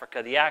South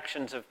Africa. The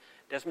actions of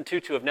Desmond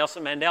Tutu, of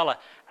Nelson Mandela,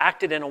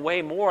 acted in a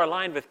way more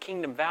aligned with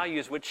kingdom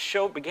values, which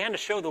began to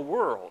show the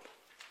world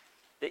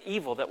the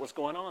evil that was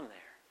going on there.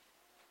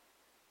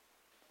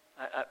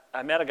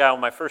 I met a guy on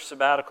my first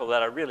sabbatical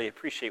that I really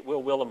appreciate,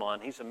 Will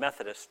Willimon. He's a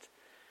Methodist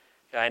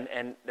guy,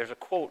 and there's a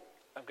quote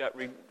I've got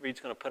Reed's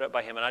going to put up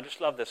by him, and I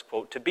just love this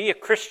quote. To be a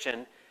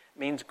Christian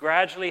means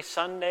gradually,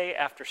 Sunday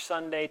after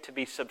Sunday, to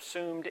be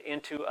subsumed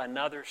into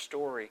another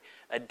story,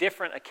 a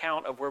different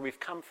account of where we've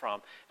come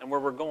from and where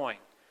we're going,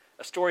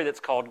 a story that's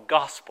called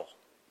gospel.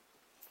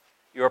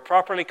 You are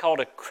properly called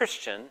a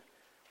Christian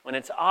when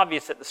it's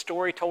obvious that the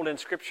story told in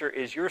Scripture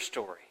is your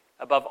story,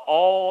 above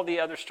all the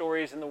other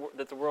stories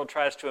that the world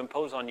tries to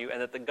impose on you,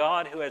 and that the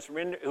God who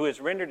is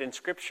rendered in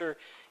Scripture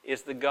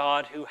is the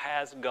God who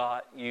has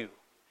got you.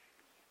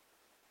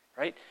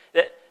 Right?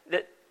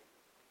 That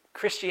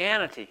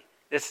Christianity,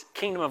 this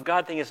kingdom of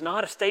God thing, is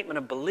not a statement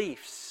of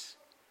beliefs.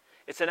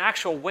 It's an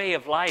actual way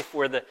of life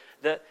where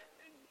the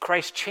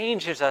Christ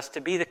changes us to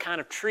be the kind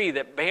of tree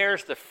that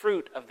bears the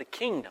fruit of the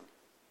kingdom.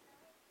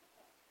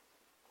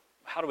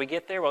 How do we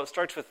get there? Well, it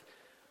starts with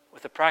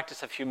the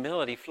practice of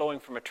humility flowing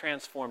from a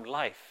transformed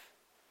life.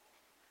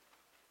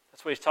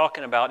 That's what he's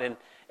talking about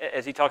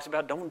as he talks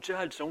about don't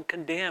judge, don't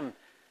condemn.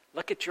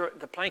 Look at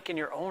the plank in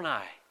your own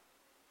eye.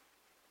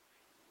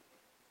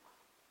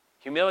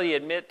 Humility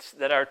admits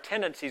that our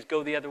tendencies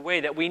go the other way,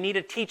 that we need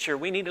a teacher,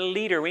 we need a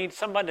leader, we need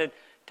somebody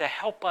to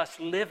help us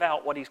live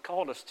out what he's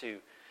called us to.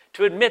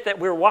 To admit that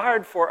we're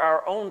wired for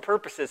our own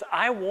purposes.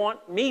 I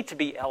want me to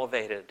be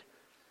elevated.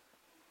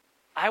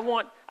 I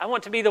want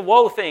to be the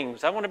woe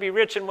things. I want to be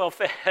rich and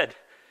well-fed.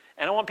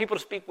 And I want people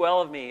to speak well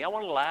of me. I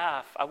want to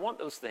laugh. I want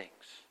those things.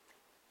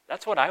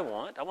 That's what I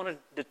want. I want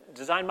to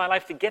design my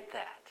life to get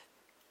that.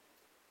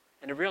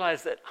 And to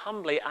realize that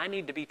humbly I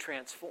need to be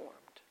transformed.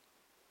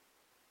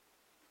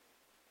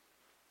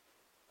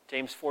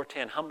 James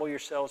 4:10, humble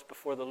yourselves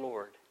before the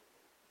Lord,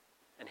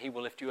 and he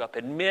will lift you up.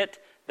 Admit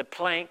the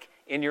plank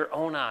in your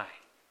own eye.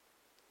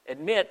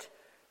 Admit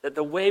that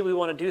the way we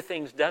want to do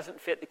things doesn't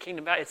fit the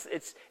kingdom value.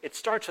 It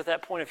starts with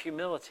that point of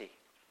humility.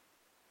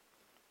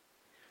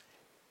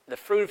 The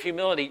fruit of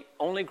humility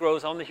only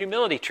grows on the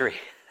humility tree.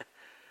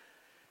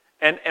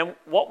 And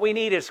what we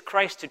need is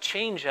Christ to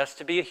change us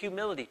to be a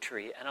humility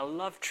tree and a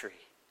love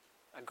tree,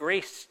 a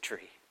grace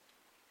tree,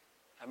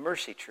 a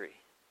mercy tree.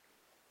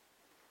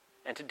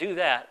 And to do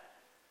that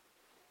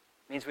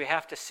means we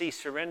have to see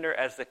surrender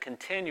as the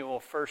continual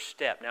first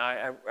step.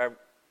 Now,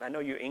 I know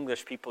you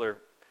English people are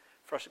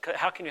frustrated.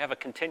 How can you have a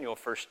continual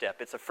first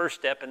step? It's a first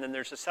step and then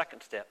there's a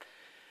second step.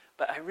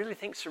 But I really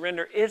think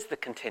surrender is the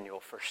continual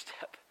first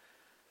step.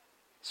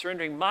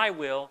 Surrendering my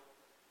will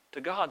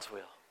to God's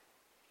will.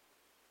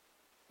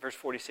 Verse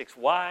 46,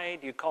 why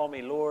do you call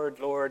me Lord,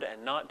 Lord,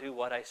 and not do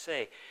what I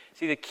say?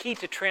 See, the key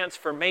to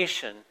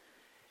transformation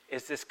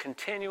is this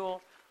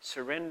continual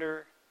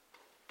surrender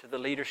to the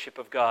leadership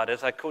of God.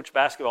 As I coach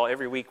basketball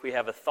every week, we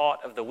have a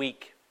thought of the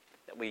week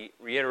that we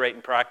reiterate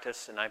and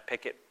practice, and I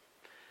pick it.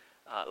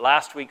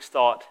 Last week's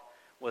thought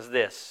was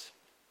this: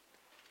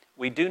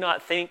 we do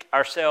not think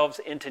ourselves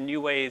into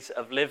new ways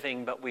of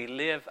living, but we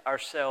live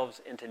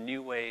ourselves into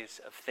new ways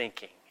of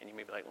thinking. And you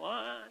may be like,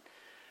 what?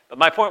 But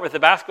my point with the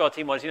basketball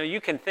team was,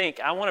 you can think,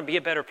 I want to be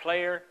a better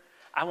player,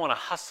 I want to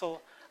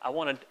hustle, I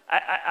want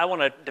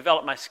to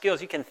develop my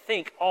skills. You can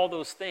think all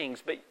those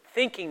things, but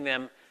thinking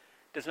them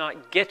does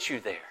not get you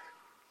there.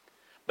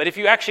 But if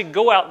you actually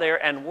go out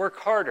there and work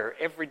harder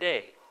every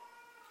day,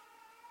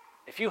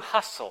 if you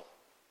hustle,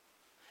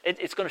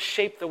 it's going to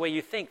shape the way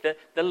you think.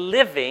 The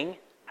living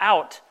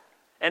out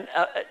and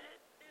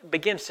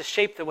begins to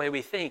shape the way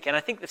we think. And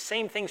I think the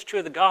same thing's true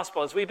of the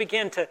gospel. As we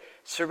begin to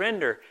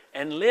surrender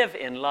and live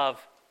in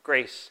love,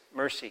 grace,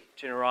 mercy,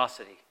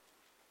 generosity,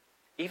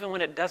 even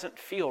when it doesn't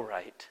feel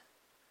right,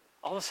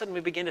 all of a sudden we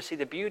begin to see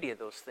the beauty of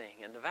those things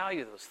and the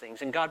value of those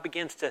things. And God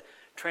begins to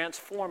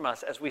transform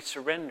us as we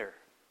surrender.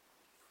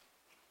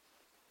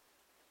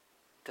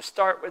 To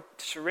start with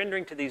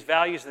surrendering to these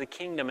values of the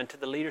kingdom and to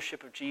the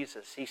leadership of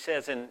Jesus. He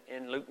says in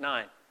Luke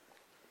 9,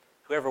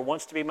 whoever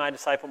wants to be my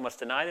disciple must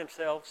deny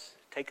themselves,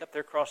 take up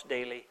their cross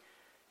daily,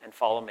 and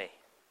follow me.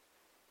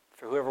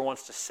 For whoever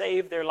wants to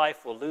save their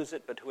life will lose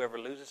it, but whoever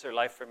loses their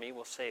life for me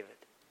will save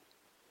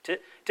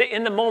it. To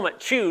in the moment,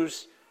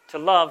 choose to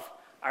love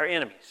our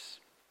enemies.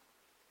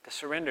 To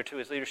surrender to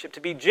his leadership,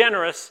 to be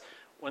generous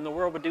when the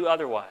world would do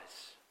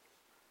otherwise.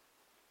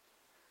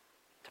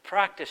 To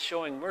practice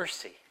showing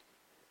mercy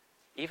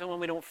even when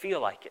we don't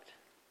feel like it.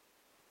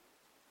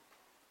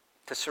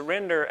 To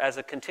surrender as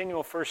a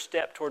continual first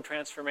step toward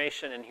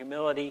transformation and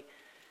humility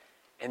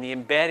and the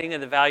embedding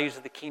of the values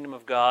of the kingdom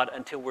of God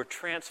until we're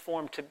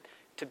transformed to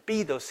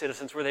be those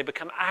citizens where they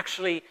become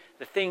actually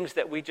the things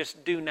that we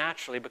just do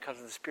naturally because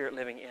of the Spirit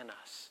living in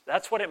us.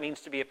 That's what it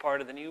means to be a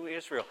part of the new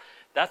Israel.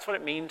 That's what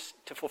it means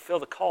to fulfill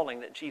the calling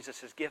that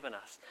Jesus has given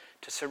us,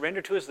 to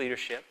surrender to his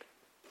leadership.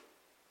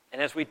 And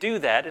as we do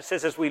that, it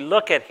says as we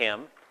look at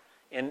him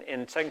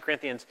in 2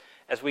 Corinthians,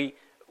 as we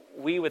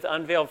with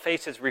unveiled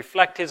faces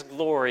reflect his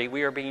glory,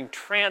 we are being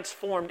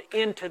transformed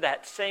into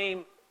that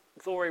same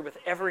glory with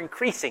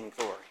ever-increasing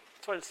glory.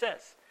 That's what it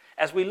says.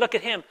 As we look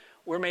at him,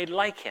 we're made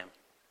like him.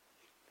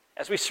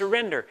 As we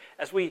surrender,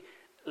 as we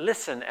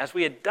listen, as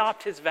we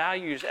adopt his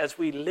values, as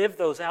we live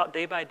those out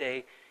day by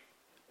day,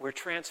 we're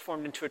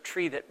transformed into a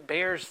tree that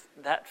bears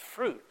that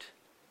fruit.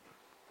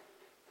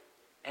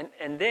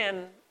 And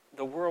then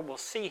the world will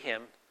see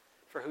him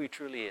for who he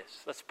truly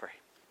is. Let's pray.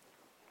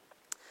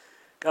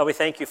 God, we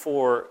thank you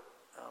for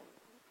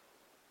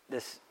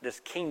this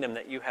kingdom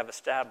that you have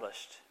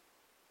established.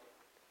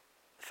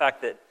 The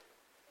fact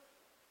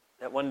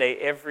that one day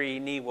every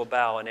knee will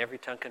bow and every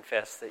tongue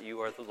confess that you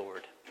are the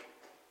Lord.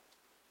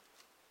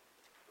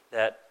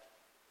 That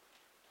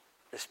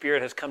the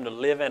Spirit has come to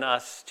live in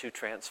us to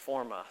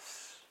transform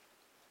us.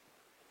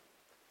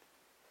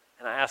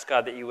 And I ask,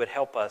 God, that you would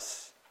help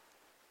us,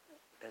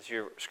 as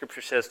your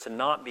scripture says, to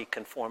not be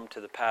conformed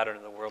to the pattern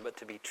of the world, but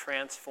to be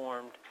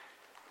transformed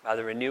by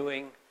the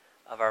renewing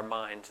of our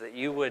minds, that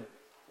you would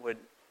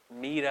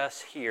meet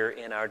us here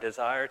in our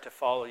desire to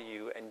follow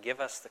you and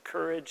give us the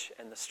courage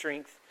and the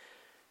strength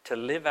to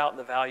live out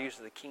the values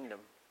of the kingdom,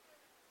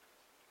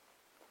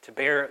 to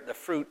bear the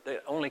fruit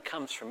that only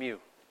comes from you.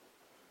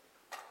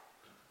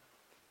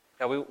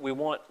 God, we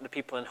want the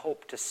people in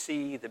Hope to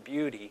see the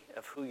beauty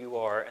of who you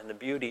are and the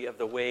beauty of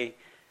the way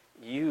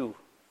you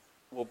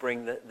will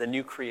bring the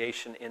new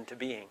creation into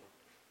being.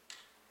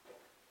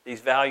 These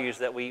values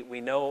that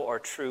we know are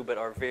true but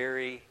are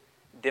very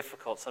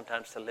difficult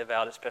sometimes to live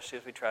out, especially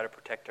as we try to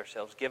protect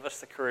ourselves. Give us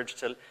the courage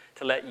to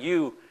let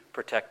you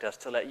protect us,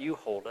 to let you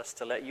hold us,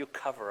 to let you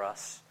cover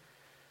us,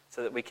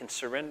 so that we can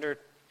surrender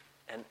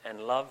and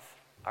love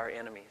our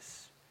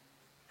enemies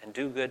and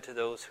do good to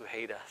those who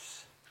hate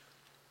us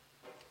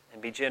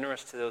and be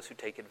generous to those who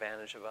take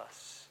advantage of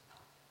us.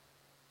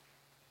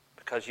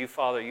 Because you,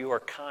 Father, you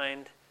are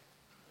kind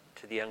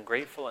to the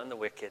ungrateful and the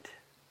wicked.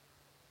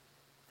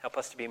 Help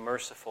us to be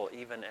merciful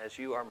even as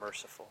you are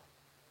merciful.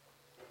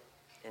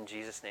 In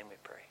Jesus' name we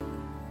pray.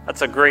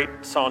 That's a great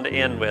song to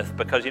end with,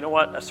 because you know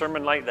what? A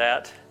sermon like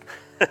that,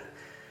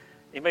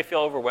 you may feel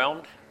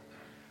overwhelmed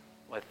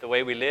with the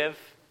way we live.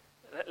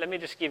 Let me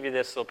just give you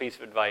this little piece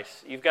of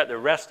advice. You've got the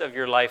rest of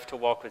your life to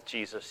walk with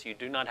Jesus. You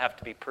do not have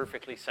to be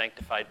perfectly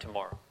sanctified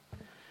tomorrow.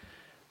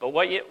 But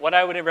what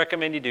I would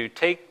recommend you do,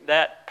 take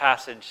that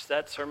passage,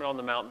 that Sermon on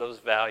the Mount, those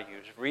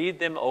values, read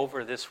them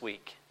over this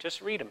week.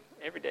 Just read them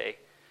every day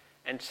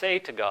and say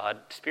to God,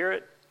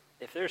 Spirit,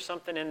 if there's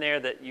something in there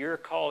that you're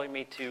calling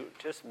me to,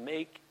 just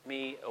make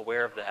me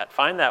aware of that.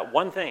 Find that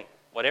one thing,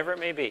 whatever it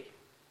may be.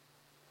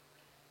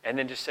 And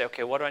then just say,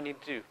 okay, what do I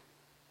need to do?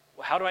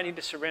 How do I need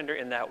to surrender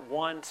in that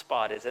one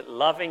spot? Is it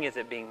loving? Is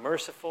it being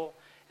merciful?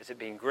 Is it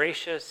being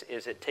gracious?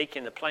 Is it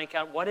taking the plank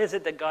out? What is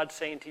it that God's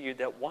saying to you,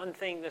 that one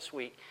thing this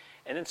week?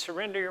 And then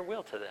surrender your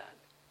will to that.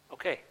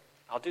 Okay,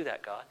 I'll do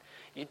that, God.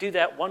 You do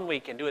that one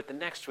week and do it the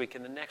next week,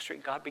 and the next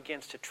week God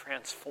begins to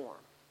transform.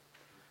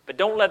 But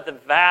don't let the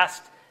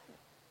vast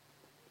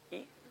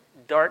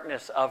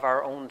darkness of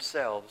our own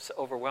selves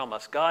overwhelm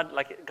us. God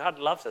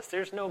loves us.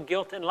 There's no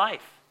guilt in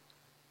life.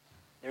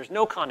 There's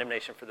no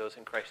condemnation for those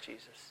in Christ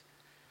Jesus.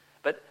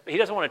 But he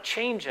doesn't want to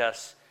change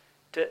us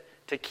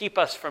to keep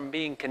us from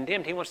being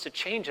condemned. He wants to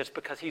change us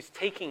because he's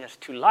taking us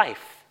to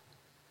life.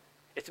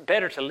 It's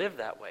better to live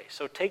that way.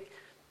 So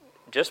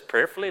just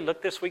prayerfully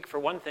look this week for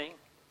one thing.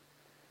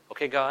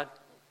 Okay, God,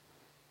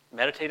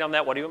 meditate on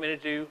that. What do you want me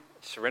to do?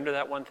 Surrender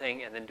that one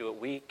thing, and then do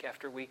it week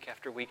after week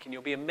after week, and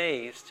you'll be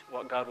amazed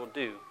what God will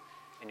do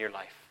in your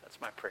life.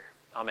 That's my prayer.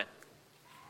 Amen.